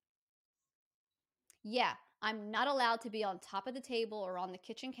disruptive? Yeah, I'm not allowed to be on top of the table or on the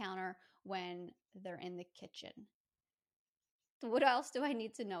kitchen counter when they're in the kitchen. What else do I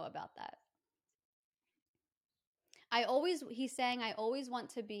need to know about that? He's saying, I always want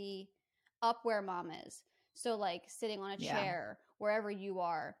to be up where mom is. So, like sitting on a Yeah. chair, wherever you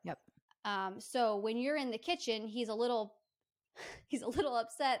are. Yep. So, when you're in the kitchen, he's a little he's a little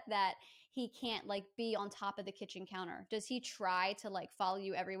upset that he can't like be on top of the kitchen counter. Does he try to like follow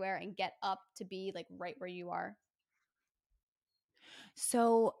you everywhere and get up to be like right where you are?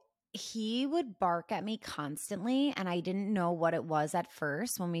 So he would bark at me constantly, and I didn't know what it was at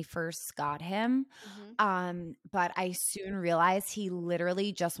first when we first got him. Mm-hmm. But I soon realized he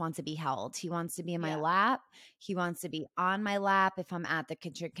literally just wants to be held. He wants to be in my Yeah. lap. He wants to be on my lap if I'm at the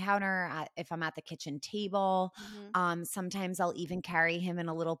kitchen counter, if I'm at the kitchen table. Mm-hmm. Sometimes I'll even carry him in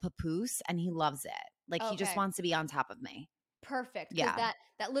a little papoose, and he loves it. Like he just Okay. wants to be on top of me. Perfect. Because Yeah.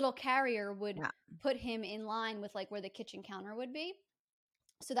 that little carrier would Yeah. put him in line with like where the kitchen counter would be.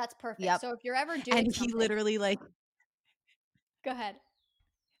 So that's perfect. Yep. So if you're ever doing And he something, literally like go ahead.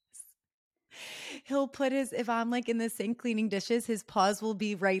 he'll put his if I'm like in the sink cleaning dishes, his paws will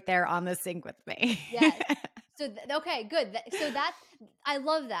be right there on the sink with me. Yes. So okay, good. So that I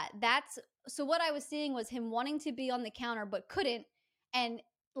love that. That's so what I was seeing was him wanting to be on the counter but couldn't, and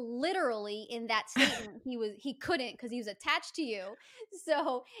literally in that statement he couldn't because he was attached to you.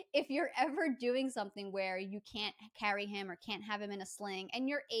 So if you're ever doing something where you can't carry him or can't have him in a sling and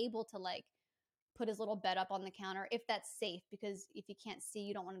you're able to like put his little bed up on the counter if that's safe, because if you can't see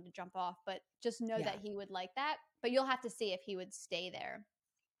you don't want him to jump off, but just know Yeah. that he would like that, but you'll have to see if he would stay there.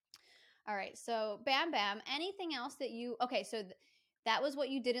 All right. So, Bam Bam, anything else that you, okay, so that was what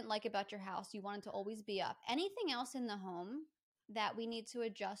you didn't like about your house. You wanted to always be up. Anything else in the home that we need to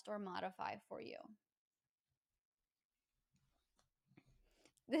adjust or modify for you?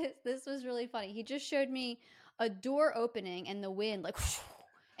 This was really funny. He just showed me a door opening and the wind, like,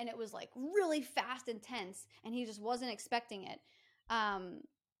 and it was like really fast and tense, and he just wasn't expecting it. Um,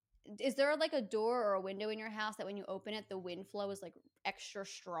 is there like a door or a window in your house that when you open it, the wind flow is like extra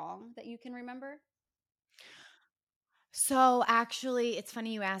strong that you can remember? So actually, it's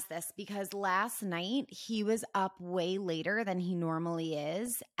funny you asked this because last night he was up way later than he normally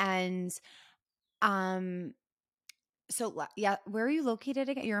is. And um yeah, where are you located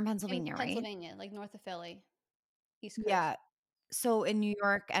again? You're in In Pennsylvania, right? Pennsylvania, like north of Philly, East Coast. Yeah. So in New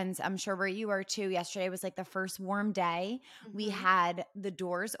York, and I'm sure where you are too, yesterday was like the first warm day. We Mhm. had the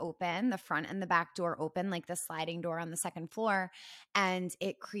doors open, the front and the back door open, like the sliding door on the second floor, and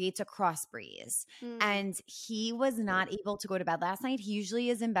it creates a cross breeze. Mm. And he was not able to go to bed last night. He usually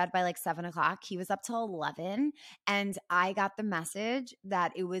is in bed by like 7 o'clock. He was up till 11. And I got the message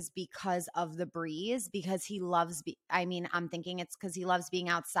that it was because of the breeze, because he loves, I mean, I'm thinking it's because he loves being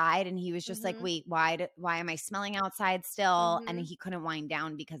outside. And he was just like, Mhm. wait, why am I smelling outside still? And Mhm. he couldn't wind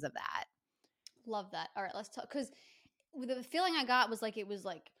down because of that. Love that. All right, let's talk cuz the feeling I got was like it was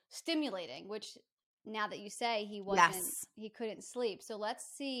like stimulating, which now that you say Yes. he couldn't sleep. So let's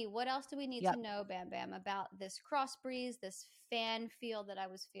see what else do we need to Yep. know, Bam Bam, about this cross breeze, this fan feel that I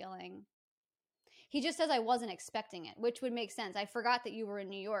was feeling. He just says I wasn't expecting it, which would make sense. I forgot that you were in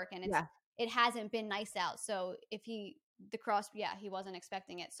New York and Yeah. it hasn't been nice out. So if the cross, yeah, he wasn't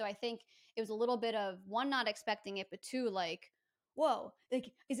expecting it. So I think it was a little bit of one, not expecting it, but two, like, whoa,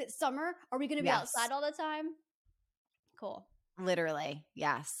 like, is it summer? Are we going to be Yes. outside all the time? Cool. Literally.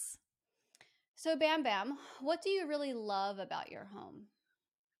 Yes. So Bam Bam, what do you really love about your home?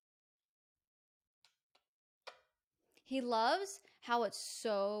 He loves how it's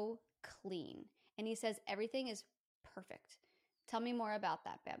so clean. And he says everything is perfect. Tell me more about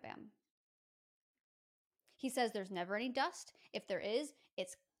that, Bam Bam. He says there's never any dust. If there is,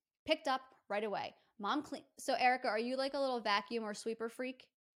 it's picked up right away. Mom clean. So Erica, are you like a little vacuum or sweeper freak?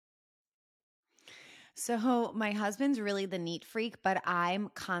 So my husband's really the neat freak, but I'm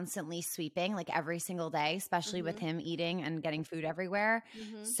constantly sweeping like every single day, especially with Mm-hmm. him eating and getting food everywhere.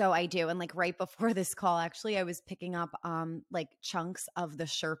 Mm-hmm. So I do. And like right before this call, actually, I was picking up like chunks of the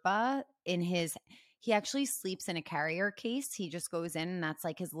Sherpa in his he actually sleeps in a carrier case. He just goes in and that's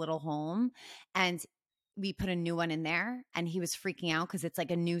like his little home. And we put a new one in there and he was freaking out because it's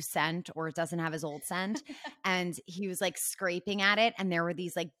like a new scent or it doesn't have his old scent. And he was like scraping at it and there were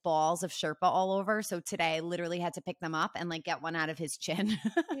these like balls of Sherpa all over. So today I literally had to pick them up and like get one out of his chin.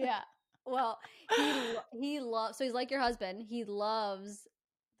 Yeah. Well, he loves, so he's like your husband. He loves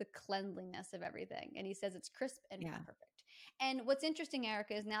the cleanliness of everything, and he says it's crisp and Yeah. perfect. And what's interesting,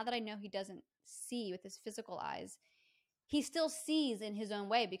 Erica, is now that I know he doesn't see with his physical eyes, he still sees in his own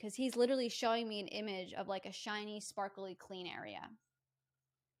way because he's literally showing me an image of like a shiny, sparkly, clean area.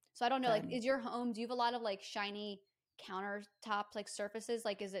 So I don't know, like, Good. is your home, do you have a lot of like shiny countertops, like surfaces?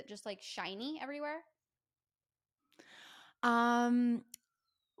 Like, is it just like shiny everywhere? Um,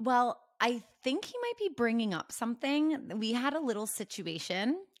 well, I think he might be bringing up something. We had a little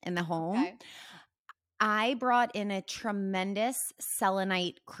situation in the home. Okay. I brought in a tremendous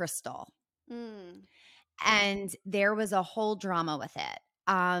selenite crystal. Mm. and there was a whole drama with it.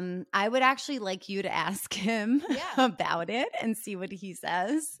 I would actually like you to ask him Yeah. about it and see what he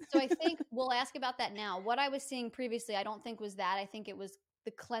says. So I think we'll ask about that now. What I was seeing previously, I don't think was that. I think it was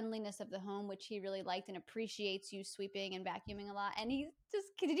the cleanliness of the home, which he really liked and appreciates you sweeping and vacuuming a lot. And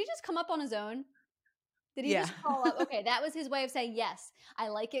did he just come up on his own? Did he Yeah. just crawl up? Okay, that was his way of saying, yes, I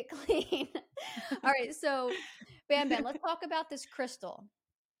like it clean. All right, so Bam Bam, let's talk about this crystal,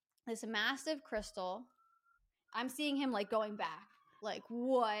 this massive crystal. I'm seeing him like going back, like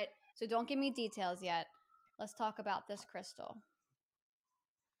what? So don't give me details yet. Let's talk about this crystal.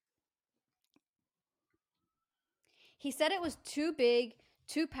 He said it was too big,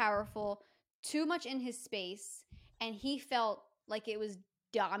 too powerful, too much in his space, and he felt like it was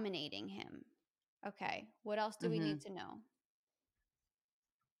dominating him. Okay, what else do we Hmm. need to know?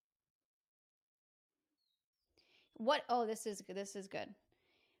 What oh, this is good. This is good.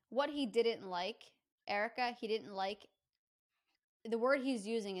 What he didn't like, Erica, he didn't like the word he's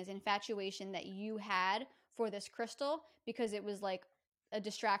using is infatuation that you had for this crystal because it was like a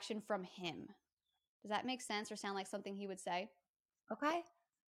distraction from him. Does that make sense or sound like something he would say? Okay.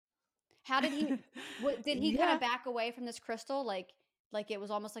 How did he what did he kind Yeah. of back away from this crystal like it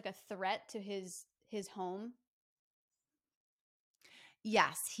was almost like a threat to his home?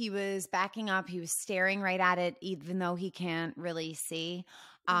 Yes, he was backing up. He was staring right at it, even though he can't really see.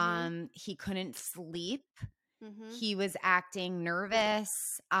 Mhm. He couldn't sleep. Mhm. He was acting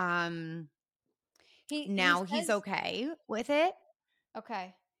nervous. He Now he's says okay with it.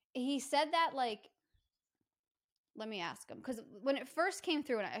 okay. He said that like let me ask him because when it first came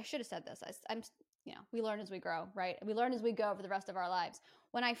through, and I should have said this. I'm we learn as we grow, right? We learn as we go for the rest of our lives.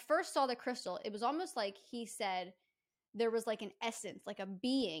 When I first saw the crystal, it was almost like he said there was like an essence, like a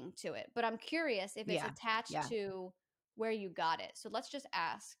being to it. But I'm curious if it's Yeah. attached Yeah. to where you got it. So let's just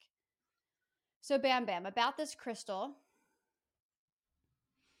ask. So Bam Bam, about this crystal.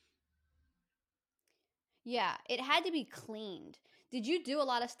 Yeah, it had to be cleaned. Did you do a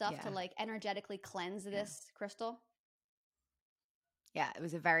lot of stuff to Yeah. like energetically cleanse Yeah. this crystal? Yeah. It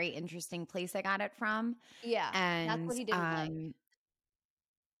was a very interesting place I got it from. Yeah, that's And what he didn't like.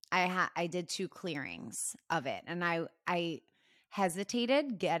 I did 2 clearings of it, and I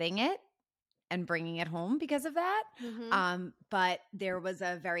hesitated getting it and bringing it home because of that. Mm-hmm. But there was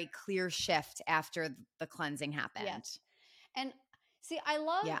a very clear shift after the cleansing happened. Yes. And see,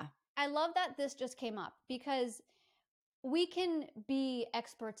 Yeah. I love that this just came up because we can be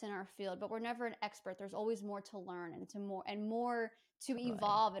experts in our field, but we're never an expert. There's always more to learn and more to Totally.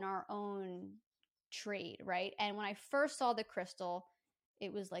 evolve in our own trade, right? And when I first saw the crystal,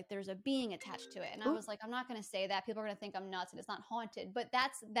 it was like there's a being attached to it. And I Ooh. was like, I'm not going to say that. People are going to think I'm nuts and it's not haunted. But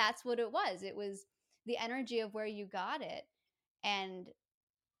that's what it was. It was the energy of where you got it and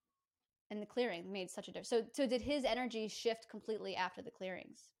and the clearing made such a difference. So did his energy shift completely after the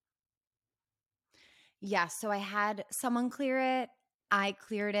clearings? Yeah, so I had someone clear it, I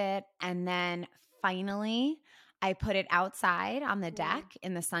cleared it, and then finally I put it outside on the Mm, deck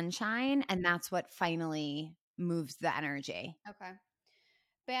in the sunshine, and that's what finally moves the energy. okay.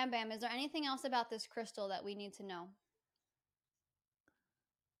 Bam Bam, is there anything else about this crystal that we need to know?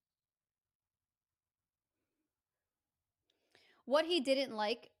 What he didn't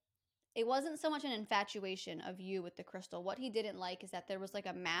like, it wasn't so much an infatuation of you with the crystal. What he didn't like is that there was like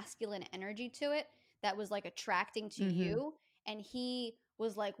a masculine energy to it that was like attracting to Mhm. you. And he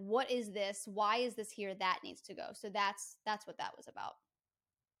was like, what is this? Why is this here? That needs to go. So that's what that was about.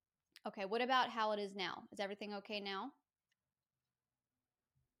 Okay, what about how it is now? Is everything okay now?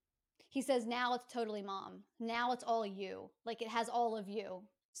 He says now it's totally mom. Now it's all you. Like it has all of you.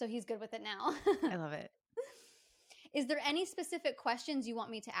 So he's good with it now. I love it. Is there any specific questions you want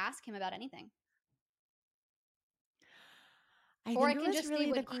me to ask him about anything? I Or I think it can was just see really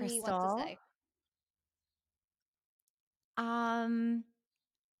what the he wants to crystal. say. Um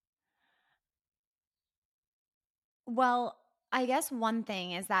Well, I guess one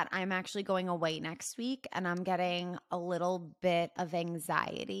thing is that I'm actually going away next week and I'm getting a little bit of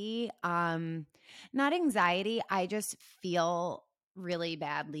anxiety. Not anxiety, I just feel really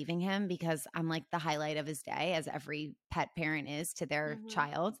bad leaving him because I'm like the highlight of his day as every pet parent is to their Mm-hmm.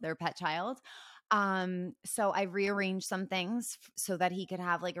 child, their pet child. So I rearranged some things so that he could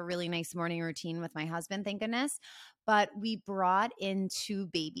have like a really nice morning routine with my husband, thank goodness. But we brought in 2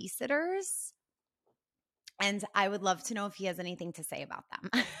 babysitters and I would love to know if he has anything to say about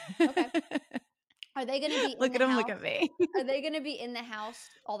them. Okay. Are they going to be in Look the at him, look house? at me. Are they going to be in the house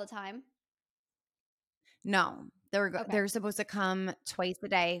all the time? No, Okay. they're supposed to come twice a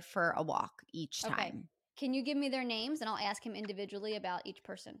day for a walk each Okay. time. Can you give me their names and I'll ask him individually about each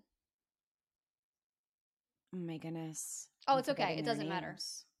person? Oh my goodness. Oh, I'm it's okay. forgetting It their doesn't matter.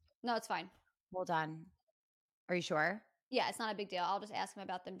 names. No, it's fine. Hold on. Are you sure? Yeah, it's not a big deal. I'll just ask him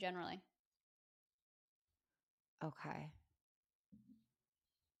about them generally. Okay.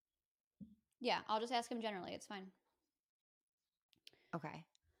 Yeah, I'll just ask him generally. It's fine. Okay.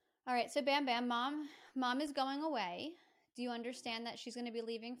 All right, so Bam Bam, mom is going away. Do you understand that she's going to be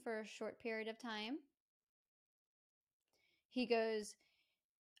leaving for a short period of time? He goes,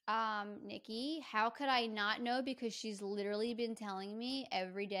 Nikki, how could I not know? Because she's literally been telling me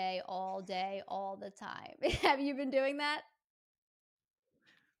every day, all the time. Have you been doing that?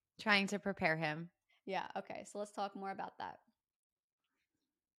 Trying to prepare him. Yeah, okay. So let's talk more about that.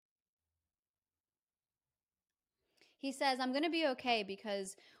 He says, I'm going to be okay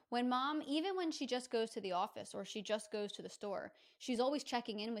because when mom, even when she just goes to the office or she just goes to the store, she's always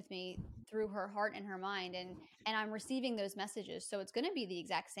checking in with me through her heart and her mind. And I'm receiving those messages. So it's going to be the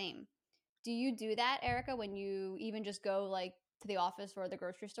exact same. Do you do that, Erica, when you even just go like to the office or the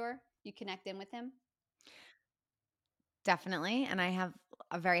grocery store? You connect in with him? Definitely. And I have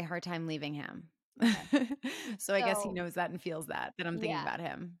a very hard time leaving him. Okay. So I guess he So, knows that and feels that I'm thinking yeah, about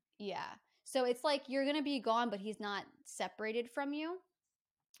him. yeah. So it's like you're going to be gone, but he's not separated from you.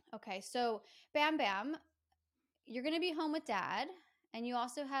 Okay. So, Bam Bam, you're going to be home with dad, and you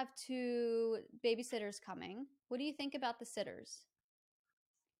also have two babysitters coming. What do you think about the sitters?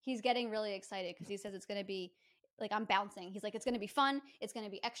 He's getting really excited because he says it's going to be like I'm bouncing. He's like, it's going to be fun. It's going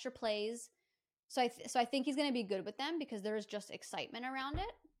to be extra plays. So I think he's going to be good with them because there is just excitement around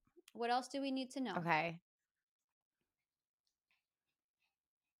it. What else do we need to know? Okay.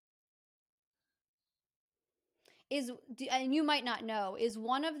 And you might not know, is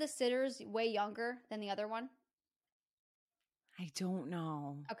one of the sitters way younger than the other one? I don't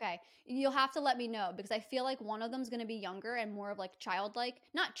know. Okay. You'll have to let me know because I feel like one of them's going to be younger and more of like childlike,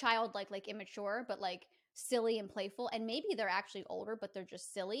 not childlike, like immature, but like silly and playful. And maybe they're actually older, but they're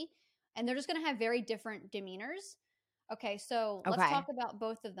just silly. And they're just going to have very different demeanors. Okay. So let's talk Okay. about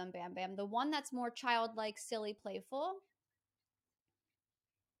both of them, Bam Bam. The one that's more childlike, silly, playful.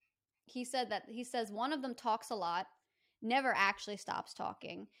 He says one of them talks a lot, never actually stops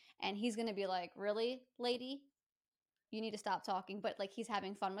talking. And he's going to be like, really, lady? You need to stop talking, but like he's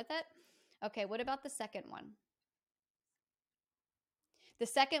having fun with it. Okay, what about the second one? The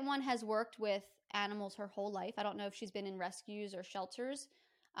second one has worked with animals her whole life. I don't know if she's been in rescues or shelters,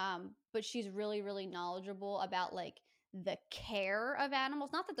 but she's really, really knowledgeable about like the care of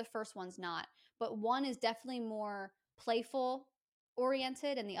animals. Not that the first one's not, but one is definitely more playful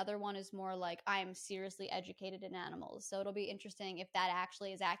oriented, and the other one is more like I am seriously educated in animals. So it'll be interesting if that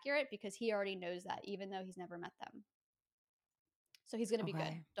actually is accurate because he already knows that, even though he's never met them. So he's going to be good.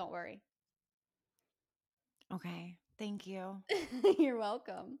 Okay. Don't worry. Okay. Thank you. You're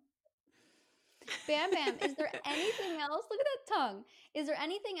welcome. Bam Bam, is there anything else? Look at that tongue. Is there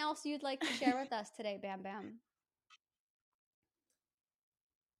anything else you'd like to share with us today, Bam Bam?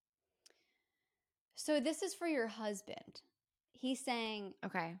 So this is for your husband. He's saying,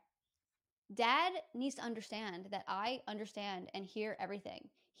 Okay. Dad needs to understand that I understand and hear everything.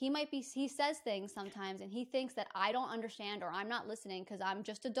 He says things sometimes and he thinks that I don't understand or I'm not listening because I'm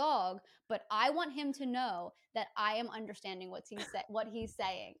just a dog, but I want him to know that I am understanding what he's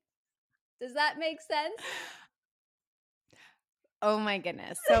saying. Does that make sense? Oh my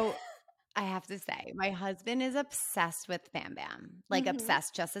goodness. So I have to say, my husband is obsessed with Bam Bam, like Mm-hmm.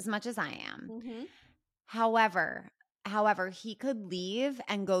 obsessed just as much as I am. Mm-hmm. However, he could leave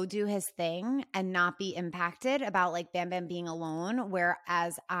and go do his thing and not be impacted about like Bam Bam being alone.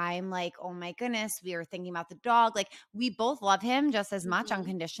 Whereas I'm like, oh my goodness, we are thinking about the dog. Like we both love him just as much Mm-hmm.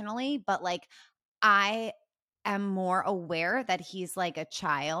 unconditionally, but like I am more aware that he's like a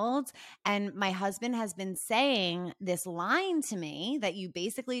child. And my husband has been saying this line to me that you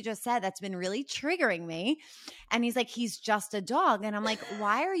basically just said that's been really triggering me. And he's like, he's just a dog. And I'm like,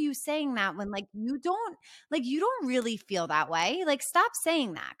 why are you saying that when you don't really feel that way? Like, stop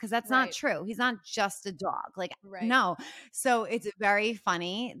saying that because that's not Right. true. He's not just a dog. Like, Right. no. So it's very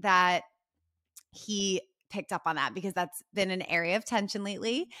funny that he picked up on that because that's been an area of tension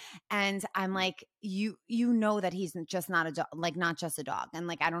lately. And I'm like, you know that he's just not a dog, like not just a dog. And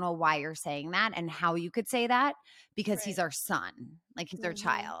like, I don't know why you're saying that and how you could say that because he's Right. our son, like he's our Mm-hmm.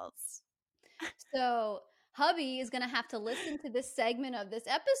 child. So hubby is going to have to listen to this segment of this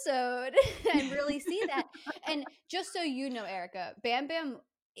episode and really see that. And just so you know, Erica, Bam Bam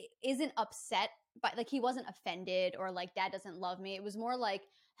isn't upset, but like he wasn't offended or like dad doesn't love me. It was more like,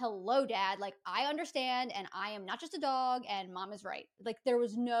 hello, dad. Like I understand and I am not just a dog and mom is right. Like there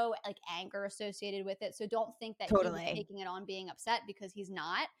was no like anger associated with it. So don't think that he was Totally. taking it on being upset because he's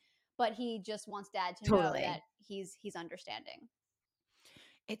not. but he just wants dad to know Totally. that he's understanding.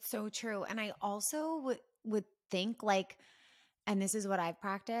 It's so true. And I also would think like, and this is what I've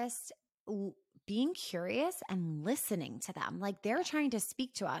practiced, being curious and listening to them. Like they're Yeah. trying to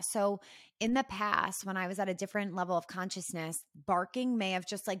speak to us. So in the past, when I was at a different level of consciousness, barking may have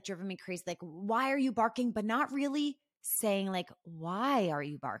just like driven me crazy. Like, why are you barking? But not really saying like, why are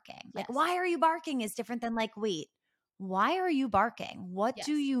you barking? Like, Yes. why are you barking is different than like, wait, why are you barking? What Yes.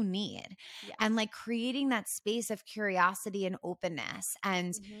 do you need? Yes. And like creating that space of curiosity and openness.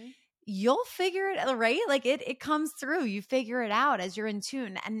 And Mm-hmm. you'll figure it out, right? Like it comes through. You figure it out as you're in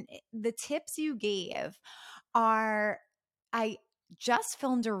tune. And the tips you gave are, I just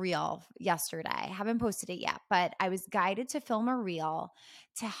filmed a reel yesterday. I haven't posted it yet, but I was guided to film a reel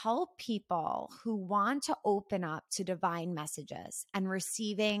to help people who want to open up to divine messages and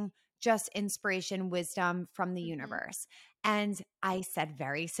receiving just inspiration, wisdom from the Mm-hmm. universe. And I said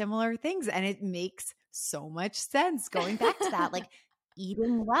very similar things, and it makes so much sense going back to that. Like,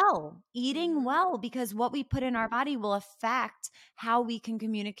 eating Mm-hmm. well, because what we put in our body will affect how we can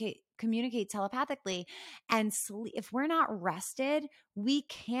communicate telepathically. And sleep, if we're not rested, we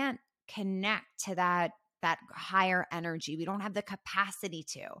can't connect to that higher energy. We don't have the capacity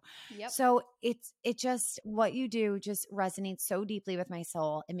to. Yep. So it just, what you do just resonates so deeply with my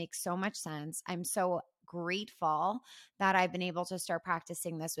soul. It makes so much sense. I'm so grateful that I've been able to start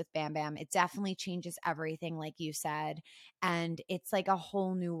practicing this with Bam Bam. It definitely changes everything, like you said. And it's like a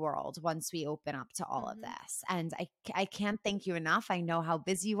whole new world once we open up to all of Mm-hmm. this. And I can't thank you enough. I know how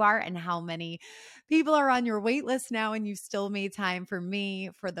busy you are and how many people are on your wait list now, and you still made time for me,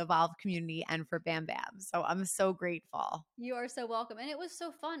 for the Evolve community, and for Bam Bam. So I'm so grateful. You are so welcome. And it was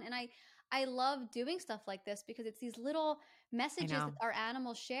so fun. And I love doing stuff like this because it's these little I messages that know. our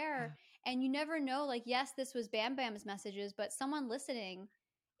animals share. Yeah, And you never know, like, yes, this was Bam Bam's messages, but someone listening,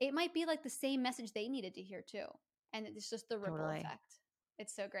 it might be like the same message they needed to hear too. And it's just the ripple totally. effect.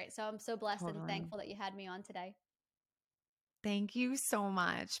 It's so great. So I'm so blessed and Totally. thankful that you had me on today. Thank you so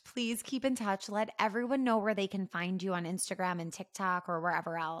much. Please keep in touch. Let everyone know where they can find you on Instagram and TikTok or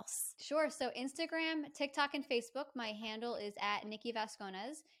wherever else. Sure. So Instagram, TikTok, and Facebook. My handle is at Nikki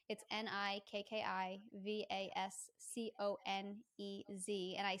Vasconez. It's NIKKI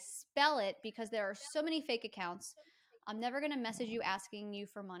VASCONEZ. And I spell it because there are so many fake accounts. I'm never going to message you asking you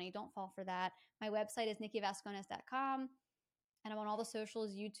for money. Don't fall for that. My website is nikkivasconez.com. And I'm on all the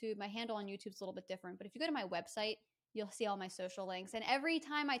socials, YouTube. My handle on YouTube is a little bit different. But if you go to my website, you'll see all my social links. And every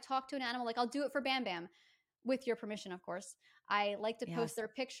time I talk to an animal, like I'll do it for Bam Bam, with your permission, of course. I like to post Yes. their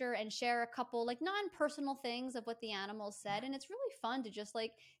picture and share a couple like non-personal things of what the animals said. And it's really fun to just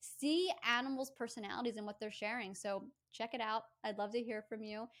like see animals' personalities and what they're sharing. So check it out. I'd love to hear from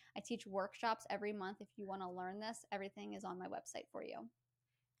you. I teach workshops every month. If you want to learn this, everything is on my website for you.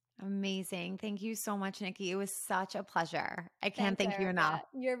 Amazing. Thank you so much, Nikki. It was such a pleasure. I can't Thanks, thank you enough. Erica.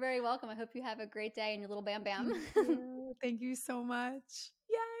 You're very welcome. I hope you have a great day and your little Bam Bam. Thank you. Thank you so much.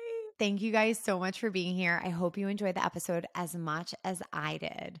 Yay. Thank you guys so much for being here. I hope you enjoyed the episode as much as I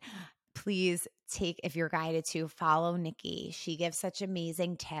did. Please take, if you're guided to, follow Nikki. She gives such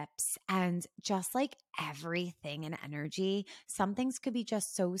amazing tips. And just like everything in energy, some things could be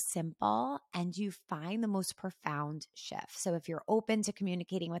just so simple and you find the most profound shift. So if you're open to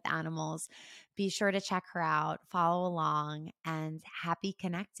communicating with animals, be sure to check her out, follow along, and happy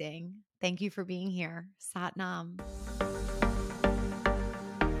connecting. Thank you for being here. Sat Nam.